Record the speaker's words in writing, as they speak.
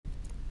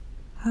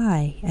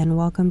Hi, and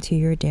welcome to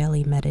your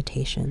daily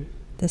meditation.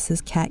 This is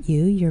Kat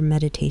Yu, your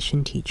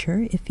meditation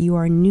teacher, if you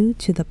are new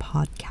to the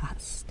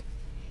podcast.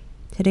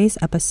 Today's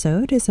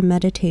episode is a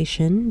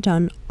meditation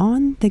done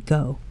on the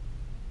go.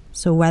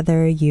 So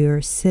whether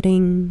you're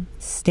sitting,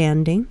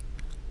 standing,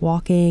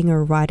 walking,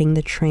 or riding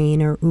the train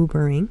or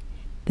Ubering,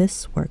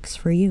 this works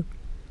for you.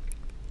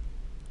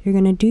 You're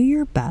going to do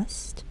your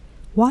best.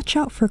 Watch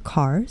out for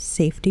cars,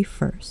 safety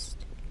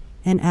first.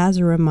 And as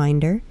a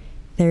reminder,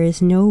 there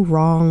is no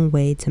wrong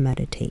way to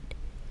meditate.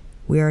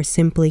 We are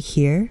simply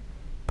here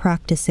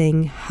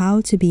practicing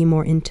how to be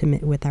more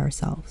intimate with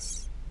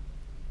ourselves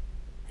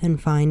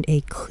and find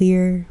a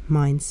clear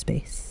mind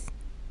space.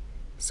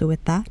 So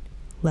with that,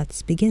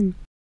 let's begin.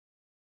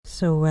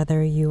 So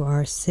whether you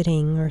are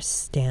sitting or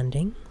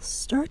standing,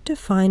 start to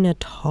find a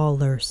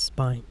taller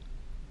spine.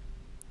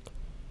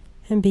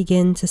 And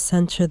begin to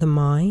center the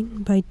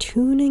mind by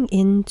tuning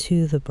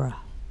into the breath.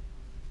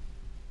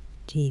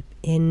 Deep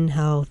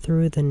inhale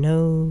through the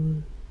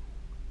nose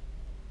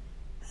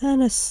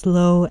and a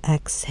slow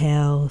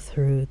exhale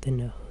through the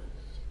nose.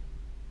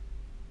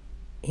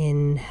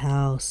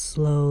 Inhale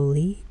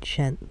slowly,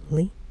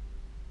 gently,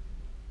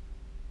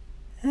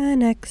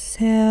 and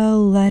exhale,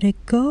 let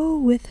it go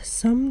with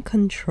some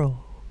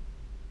control.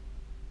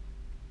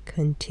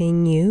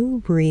 Continue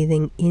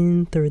breathing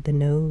in through the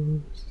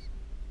nose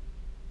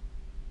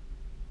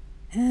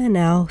and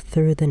out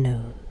through the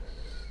nose.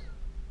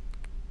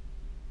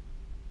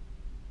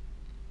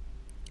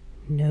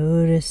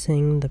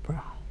 Noticing the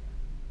breath.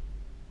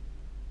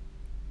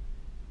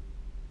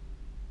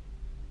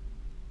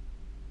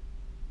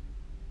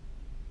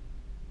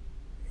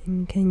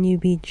 And can you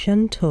be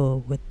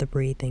gentle with the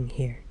breathing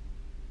here?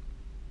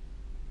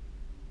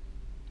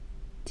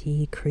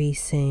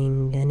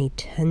 Decreasing any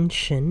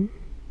tension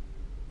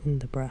in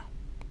the breath.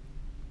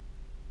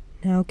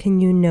 Now can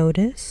you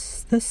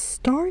notice the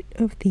start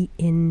of the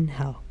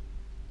inhale?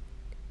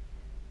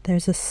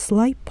 There's a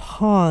slight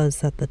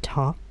pause at the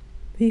top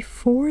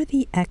before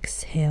the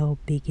exhale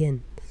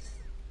begins.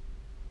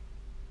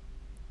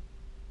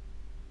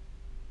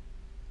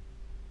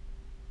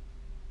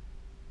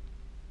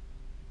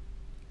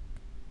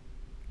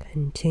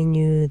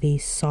 Continue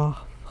these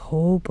soft,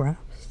 whole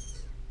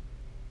breaths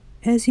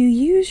as you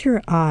use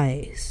your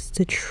eyes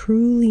to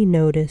truly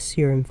notice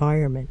your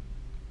environment.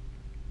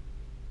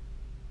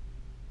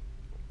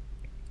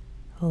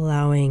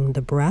 Allowing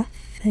the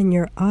breath and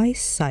your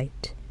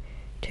eyesight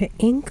to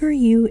anchor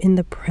you in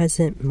the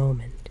present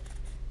moment,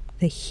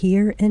 the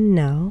here and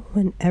now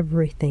when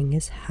everything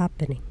is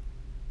happening.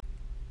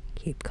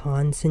 Keep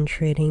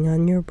concentrating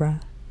on your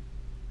breath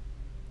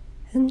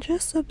and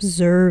just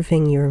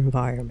observing your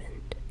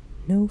environment,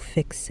 no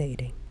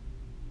fixating.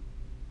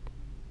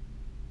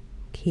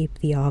 Keep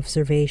the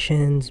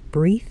observations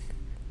brief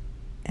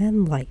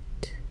and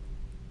light.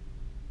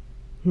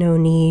 No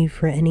need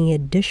for any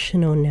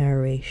additional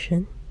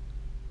narration.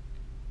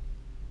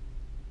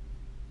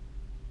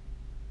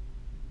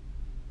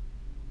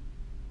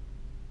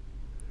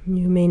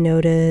 You may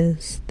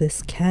notice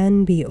this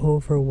can be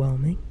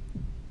overwhelming.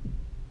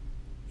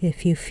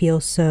 If you feel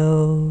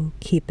so,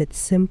 keep it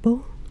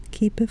simple,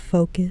 keep it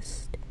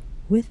focused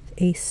with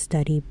a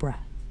steady breath.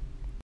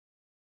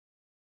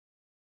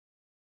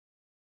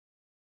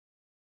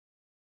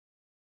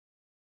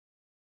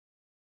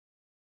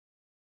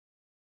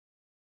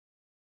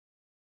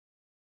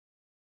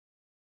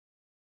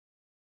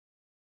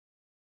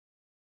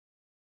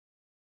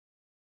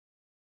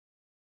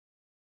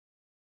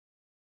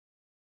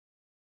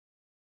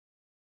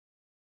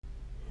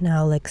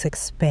 Now let's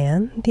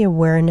expand the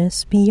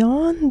awareness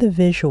beyond the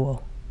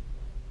visual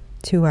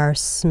to our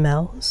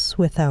smells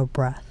with our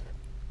breath.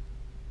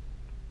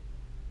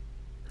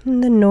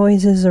 And the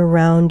noises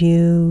around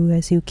you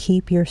as you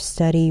keep your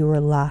steady,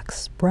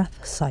 relaxed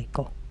breath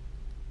cycle.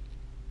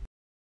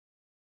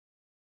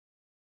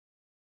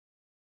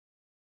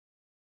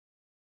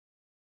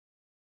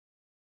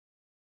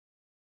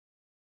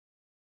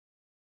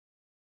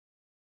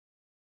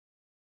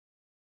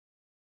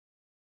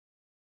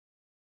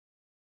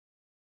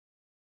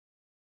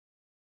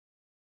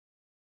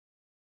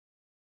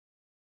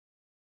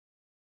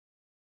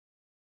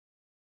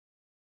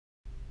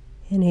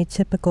 In a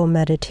typical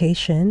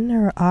meditation,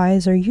 our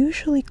eyes are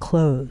usually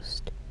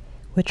closed,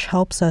 which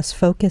helps us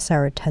focus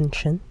our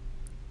attention.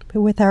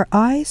 But with our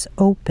eyes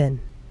open,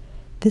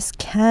 this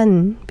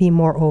can be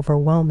more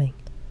overwhelming,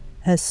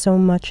 as so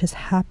much is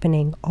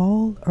happening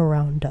all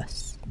around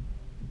us.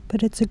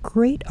 But it's a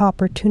great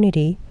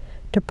opportunity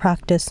to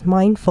practice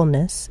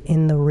mindfulness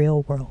in the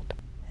real world.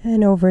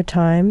 And over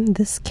time,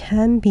 this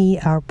can be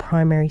our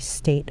primary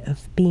state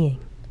of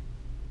being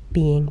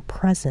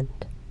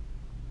present.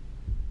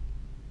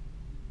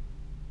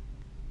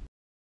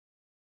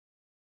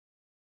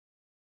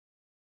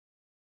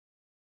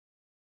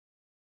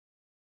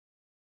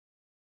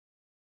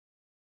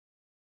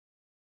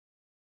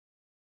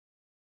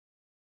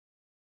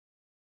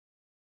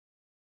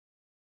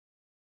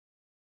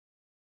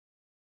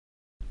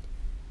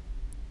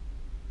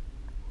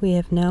 We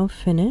have now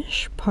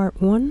finished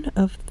part 1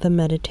 of the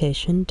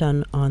meditation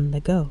done on the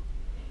go.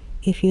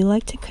 If you'd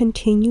like to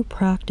continue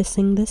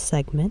practicing this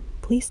segment,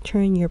 please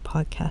turn your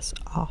podcast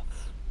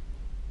off.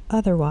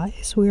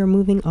 Otherwise, we are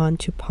moving on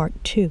to part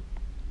 2.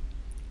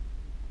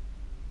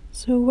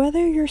 So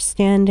whether you're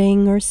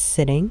standing or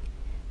sitting,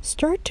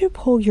 start to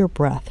pull your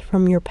breath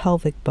from your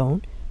pelvic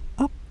bone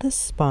up the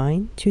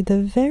spine to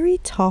the very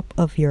top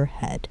of your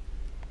head.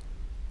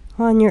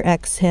 On your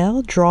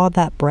exhale, draw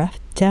that breath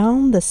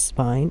down the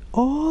spine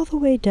all the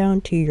way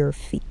down to your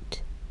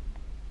feet.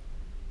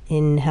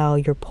 Inhale,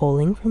 you're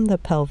pulling from the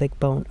pelvic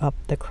bone up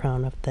the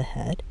crown of the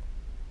head.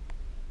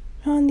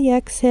 On the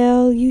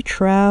exhale, you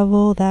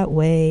travel that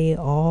way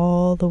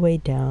all the way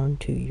down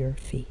to your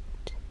feet.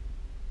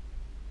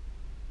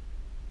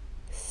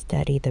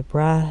 Steady the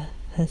breath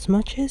as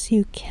much as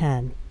you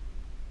can.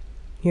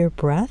 Your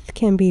breath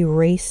can be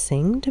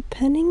racing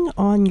depending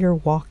on your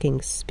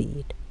walking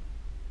speed.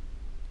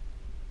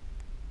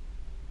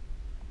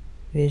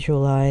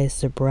 Visualize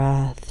the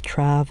breath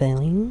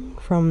traveling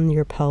from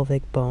your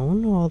pelvic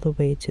bone all the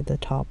way to the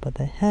top of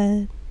the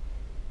head.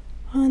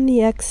 On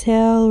the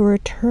exhale,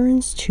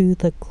 returns to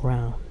the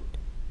ground.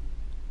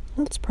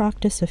 Let's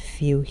practice a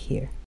few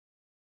here.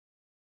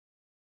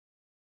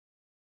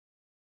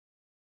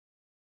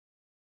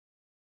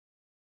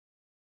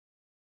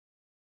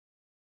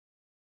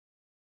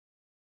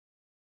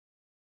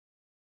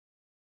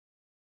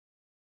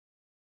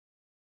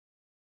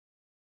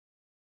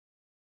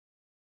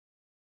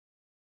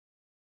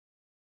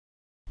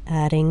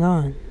 Adding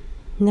on.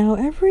 Now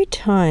every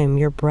time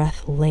your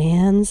breath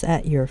lands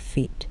at your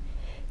feet,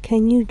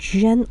 can you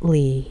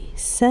gently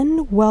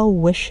send well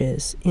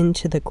wishes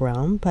into the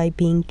ground by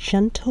being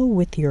gentle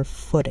with your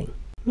footing?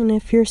 And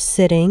if you're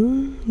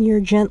sitting, you're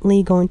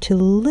gently going to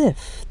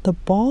lift the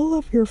ball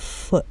of your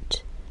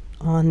foot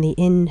on the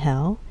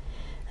inhale,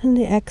 and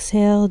the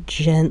exhale,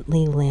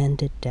 gently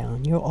land it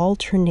down. You'll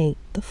alternate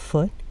the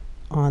foot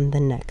on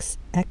the next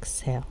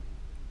exhale.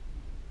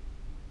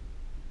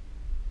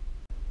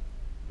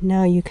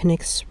 Now you can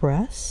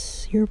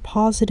express your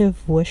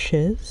positive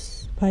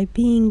wishes by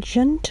being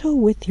gentle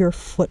with your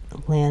foot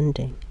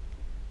landing,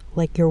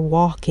 like you're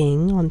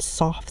walking on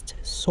soft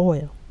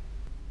soil.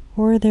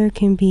 Or there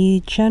can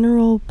be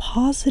general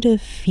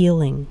positive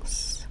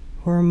feelings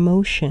or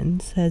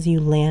emotions as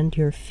you land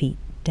your feet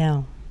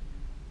down.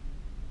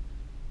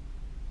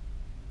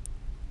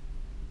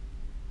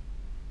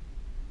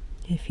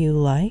 If you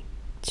like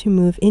to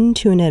move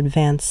into an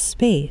advanced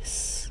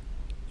space,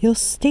 you'll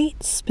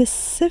state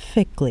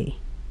specifically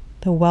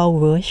the well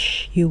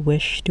wish you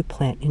wish to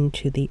plant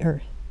into the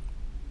earth.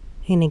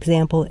 An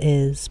example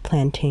is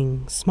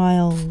planting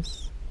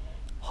smiles,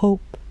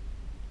 hope,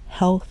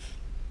 health,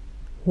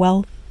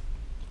 wealth,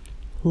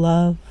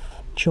 love,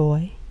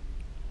 joy.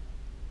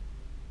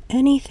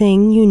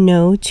 Anything you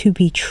know to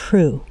be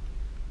true,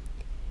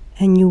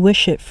 and you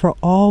wish it for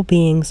all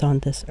beings on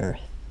this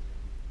earth.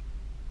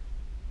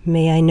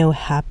 May I know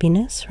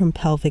happiness from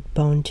pelvic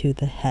bone to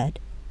the head.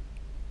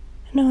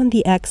 And on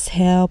the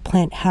exhale,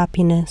 plant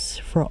happiness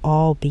for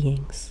all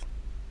beings.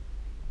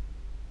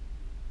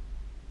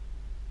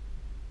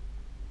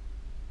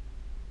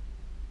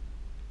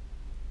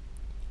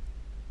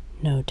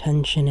 No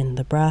tension in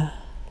the breath,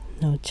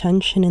 no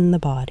tension in the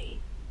body.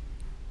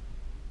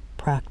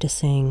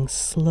 Practicing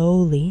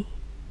slowly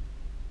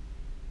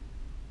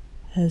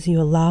as you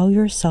allow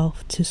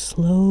yourself to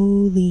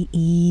slowly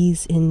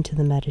ease into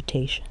the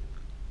meditation.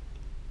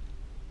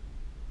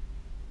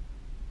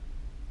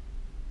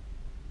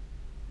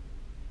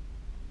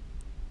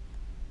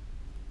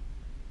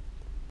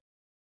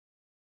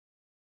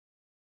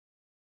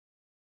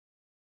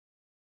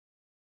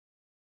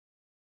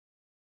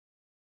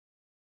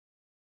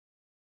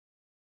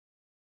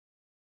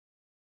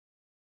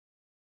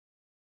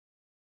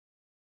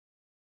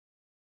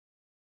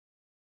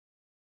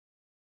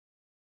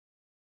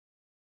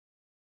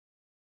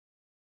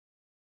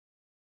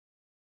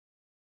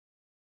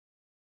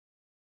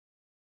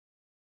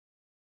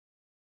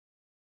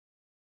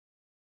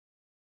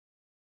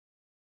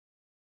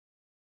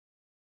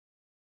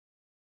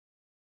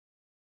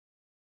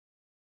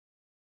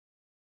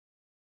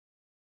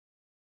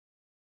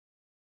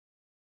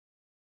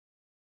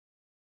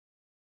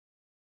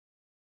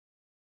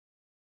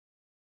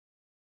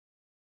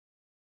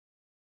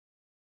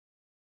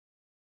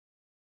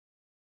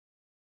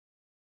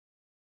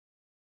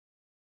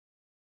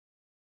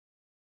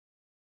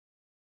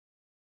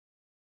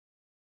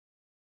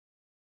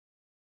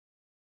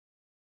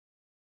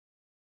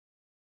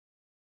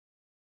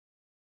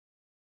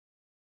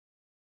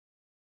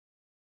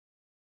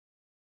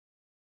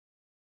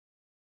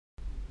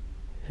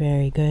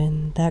 Very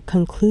good. That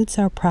concludes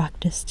our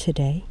practice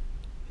today.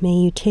 May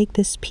you take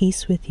this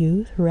piece with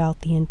you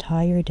throughout the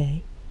entire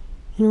day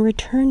and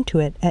return to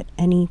it at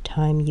any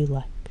time you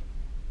like.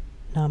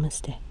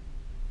 Namaste.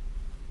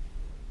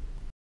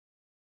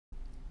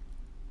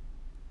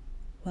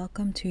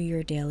 Welcome to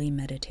your daily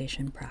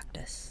meditation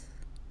practice.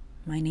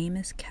 My name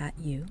is Kat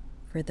Yu,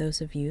 for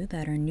those of you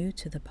that are new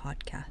to the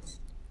podcast.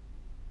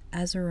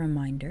 As a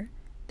reminder,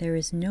 there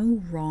is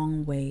no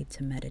wrong way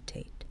to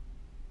meditate,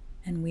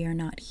 and we are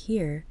not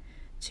here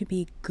to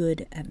be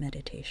good at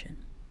meditation.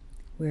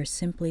 We're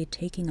simply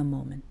taking a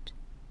moment,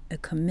 a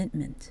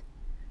commitment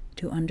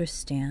to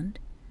understand,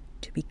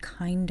 to be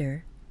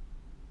kinder,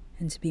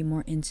 and to be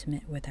more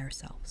intimate with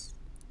ourselves.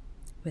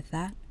 With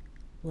that,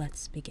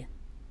 let's begin.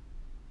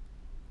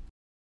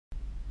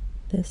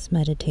 This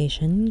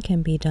meditation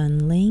can be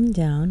done laying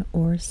down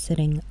or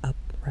sitting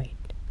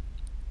upright.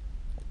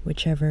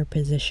 Whichever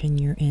position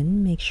you're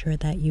in, make sure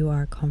that you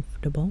are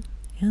comfortable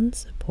and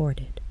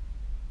supported.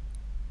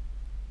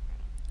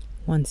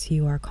 Once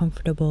you are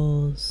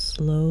comfortable,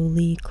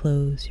 slowly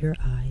close your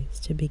eyes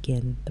to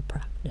begin the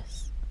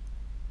practice.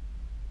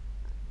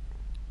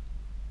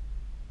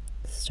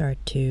 Start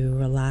to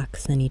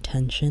relax any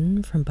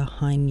tension from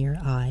behind your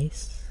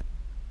eyes,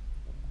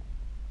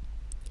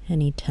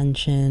 any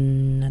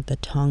tension at the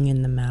tongue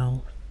and the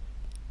mouth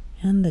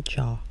and the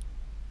jaw,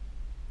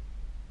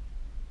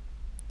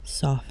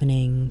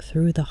 softening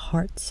through the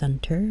heart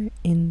center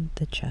in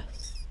the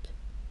chest.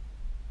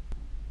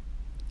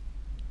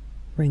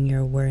 Bring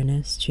your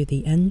awareness to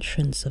the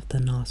entrance of the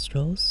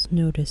nostrils,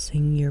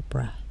 noticing your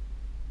breath.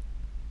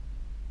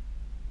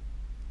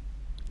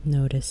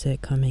 Notice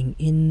it coming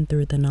in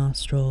through the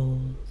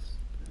nostrils,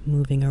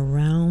 moving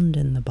around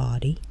in the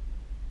body,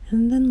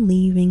 and then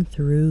leaving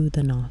through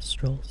the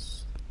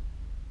nostrils.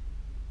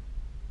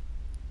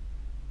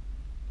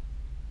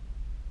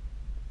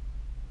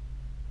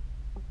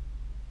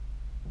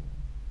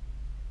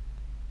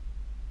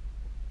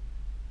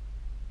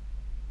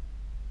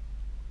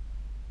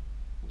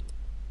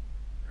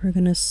 We're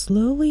going to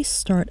slowly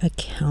start a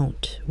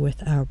count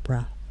with our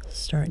breath.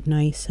 Start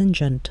nice and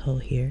gentle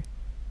here.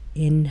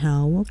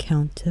 Inhale, we'll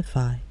count to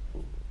 5.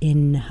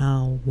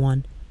 Inhale,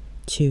 1,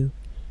 2,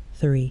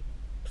 3,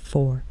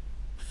 4,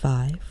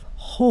 5.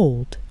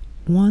 Hold,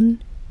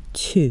 1,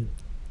 2.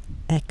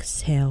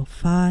 Exhale,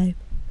 5,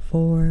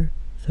 4,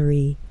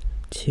 3,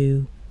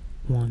 2,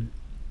 1.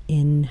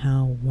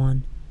 Inhale,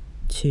 1,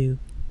 2,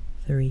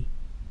 3,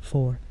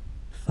 4,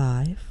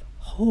 5.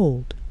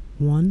 Hold,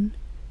 1,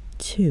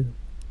 2.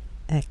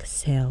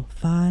 Exhale,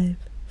 5,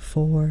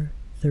 4,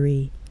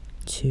 3,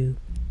 2,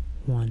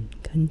 1.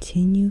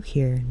 Continue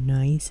here,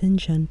 nice and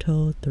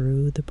gentle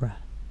through the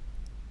breath.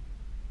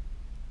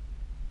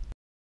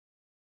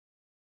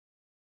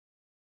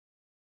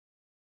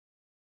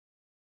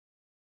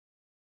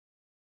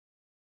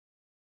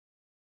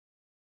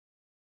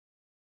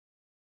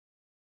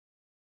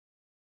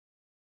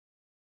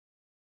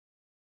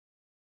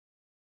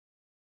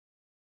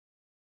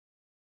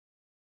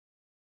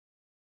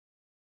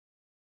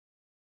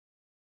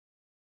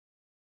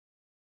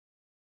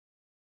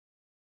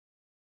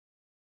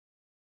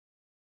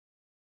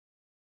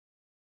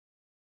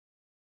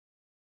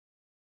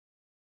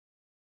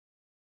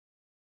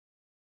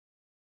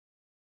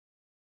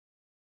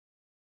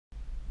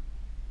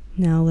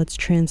 Now let's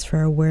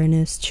transfer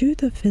awareness to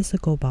the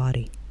physical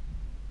body.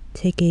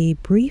 Take a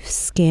brief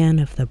scan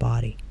of the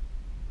body.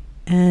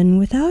 And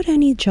without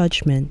any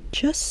judgment,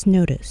 just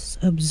notice,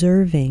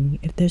 observing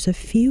if there's a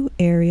few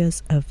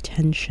areas of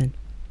tension,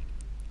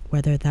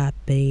 whether that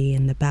be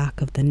in the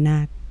back of the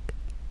neck,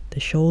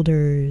 the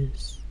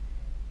shoulders,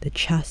 the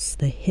chest,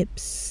 the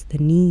hips, the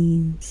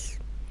knees.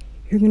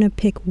 You're going to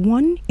pick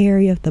one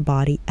area of the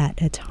body at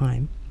a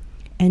time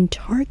and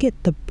target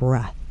the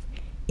breath.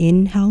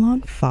 Inhale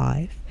on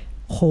 5.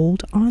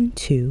 Hold on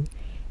 2,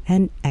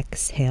 and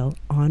exhale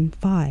on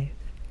 5,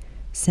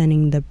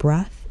 sending the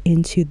breath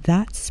into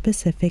that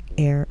specific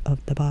area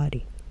of the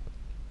body.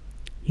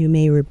 You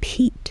may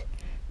repeat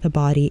the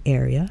body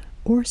area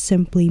or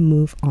simply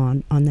move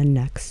on the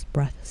next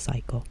breath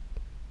cycle.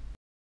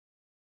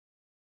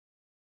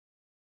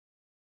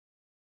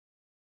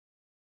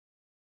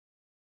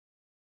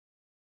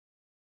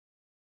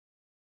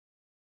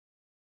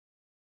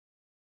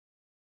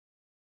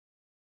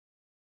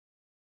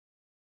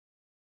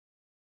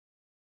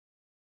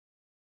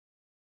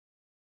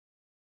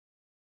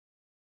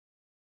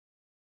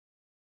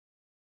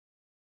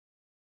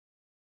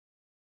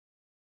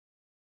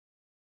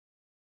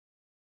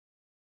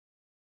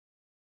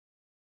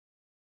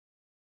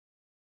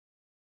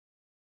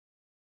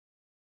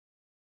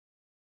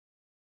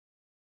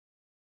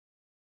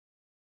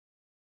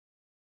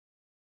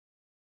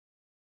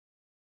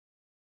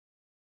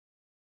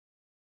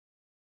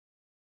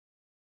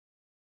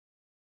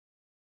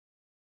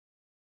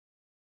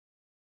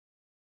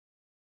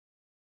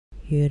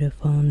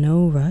 Beautiful,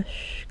 no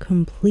rush.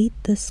 Complete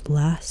this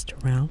last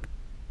round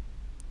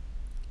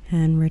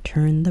and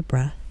return the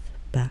breath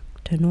back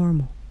to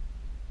normal,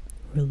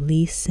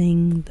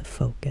 releasing the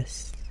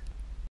focus.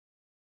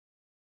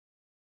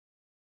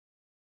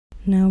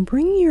 Now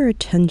bring your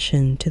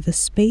attention to the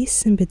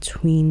space in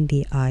between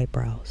the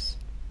eyebrows,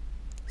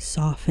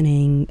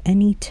 softening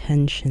any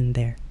tension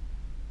there.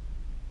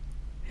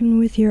 And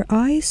with your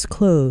eyes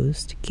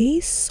closed,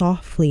 gaze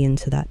softly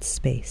into that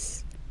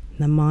space,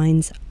 the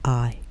mind's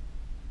eye.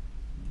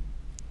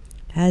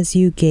 As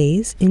you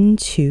gaze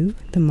into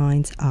the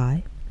mind's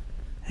eye,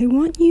 I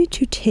want you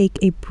to take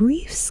a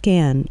brief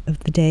scan of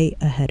the day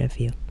ahead of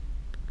you.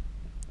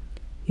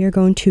 You're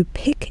going to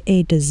pick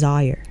a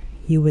desire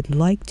you would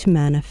like to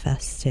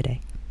manifest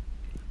today.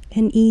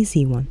 An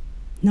easy one,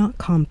 not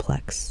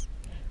complex.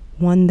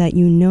 One that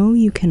you know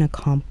you can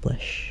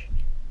accomplish.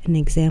 An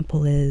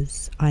example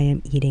is, I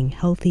am eating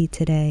healthy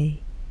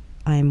today.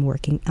 I am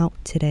working out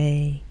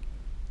today.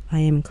 I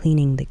am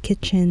cleaning the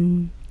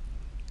kitchen.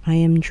 I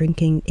am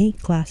drinking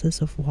 8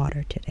 glasses of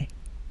water today.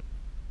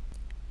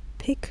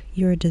 Pick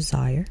your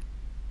desire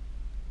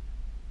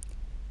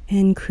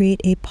and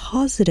create a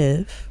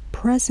positive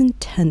present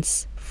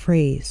tense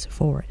phrase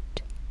for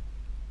it.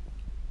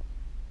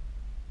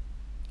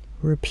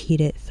 Repeat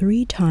it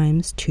 3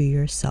 times to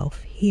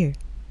yourself here.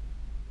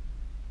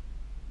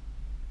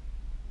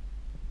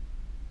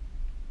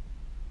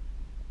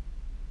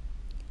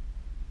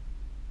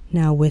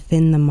 Now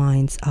within the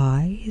mind's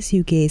eye, as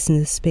you gaze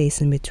into the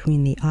space in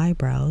between the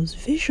eyebrows,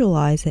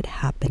 visualize it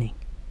happening.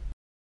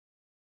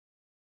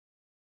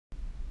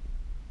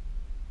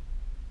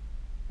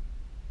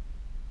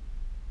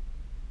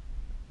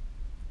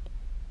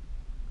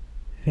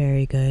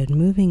 Very good.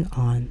 Moving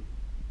on.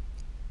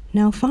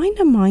 Now find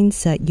a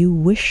mindset you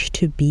wish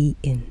to be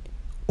in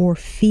or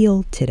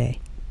feel today.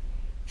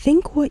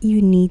 Think what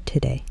you need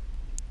today.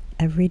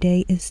 Every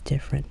day is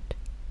different.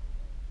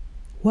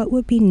 What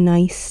would be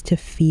nice to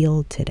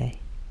feel today?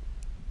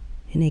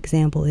 An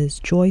example is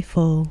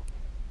joyful,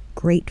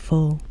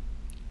 grateful,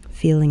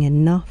 feeling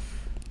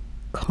enough,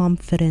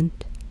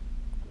 confident,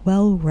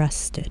 well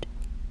rested.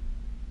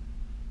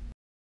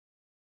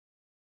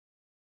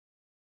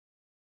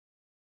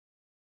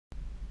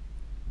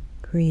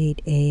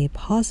 Create a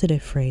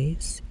positive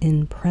phrase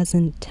in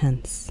present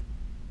tense.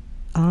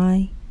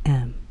 I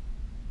am.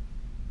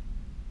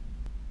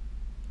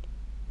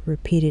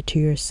 Repeat it to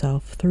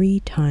yourself 3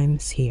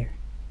 times here.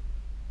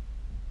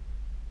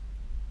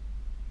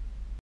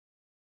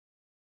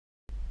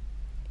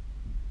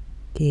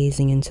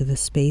 Gazing into the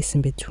space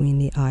in between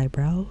the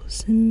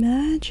eyebrows,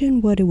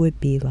 imagine what it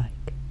would be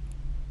like.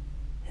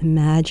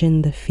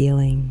 Imagine the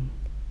feeling,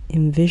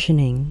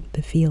 envisioning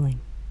the feeling.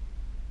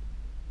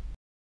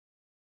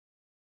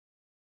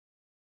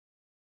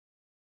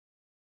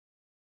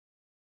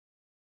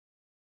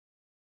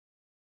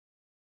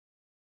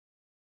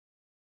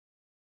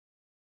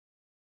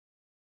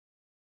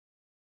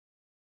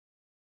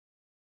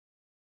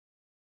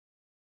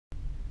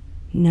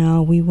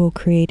 Now we will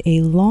create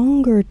a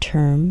longer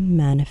term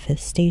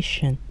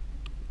manifestation,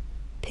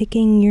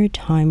 picking your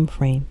time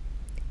frame,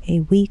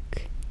 a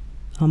week,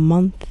 a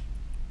month,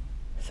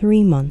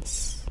 3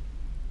 months,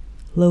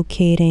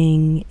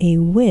 locating a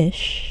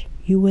wish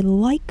you would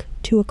like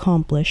to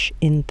accomplish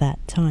in that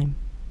time.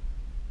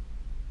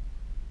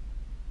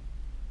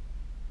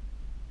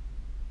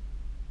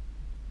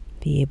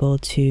 Be able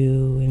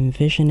to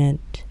envision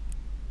it,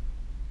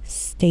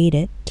 state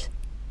it,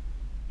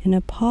 in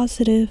a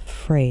positive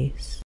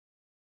phrase.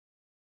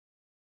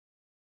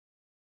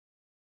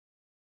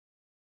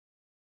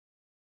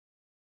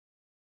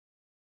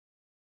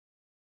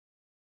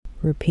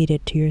 Repeat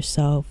it to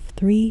yourself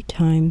 3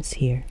 times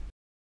here.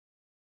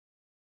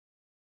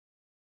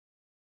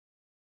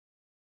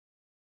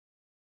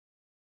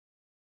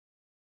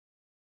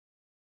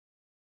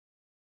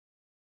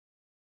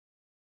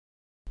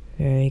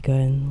 Very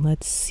good.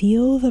 Let's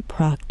seal the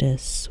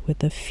practice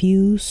with a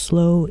few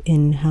slow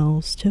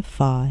inhales to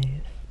 5.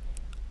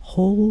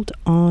 Hold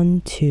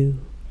on 2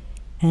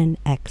 and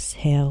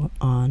exhale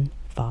on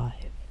 5.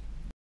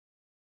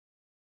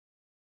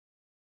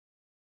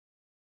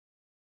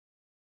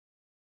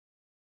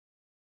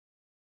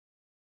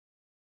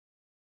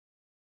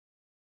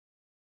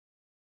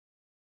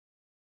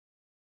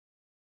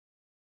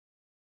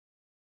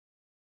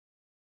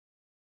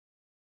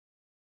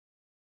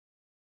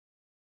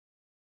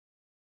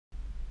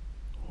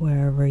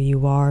 Wherever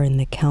you are in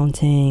the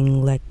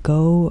counting, let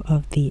go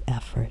of the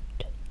effort.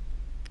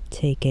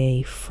 Take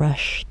a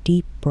fresh,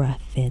 deep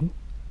breath in.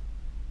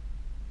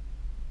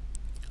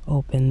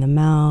 Open the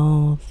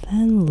mouth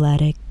and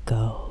let it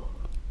go.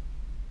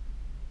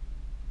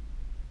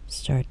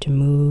 Start to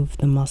move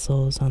the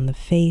muscles on the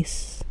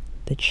face,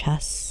 the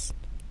chest,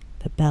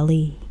 the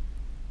belly,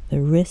 the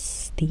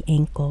wrists, the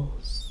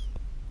ankles.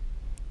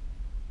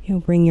 You'll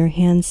bring your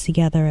hands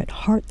together at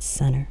heart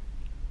center,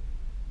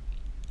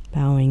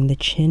 bowing the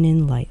chin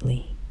in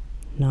lightly.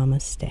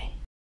 Namaste.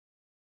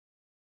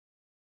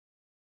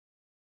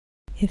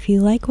 If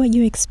you like what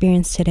you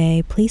experienced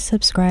today, please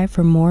subscribe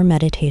for more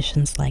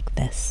meditations like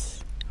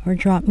this, or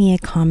drop me a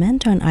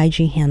comment on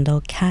IG handle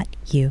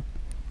CatU.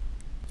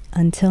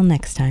 Until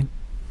next time.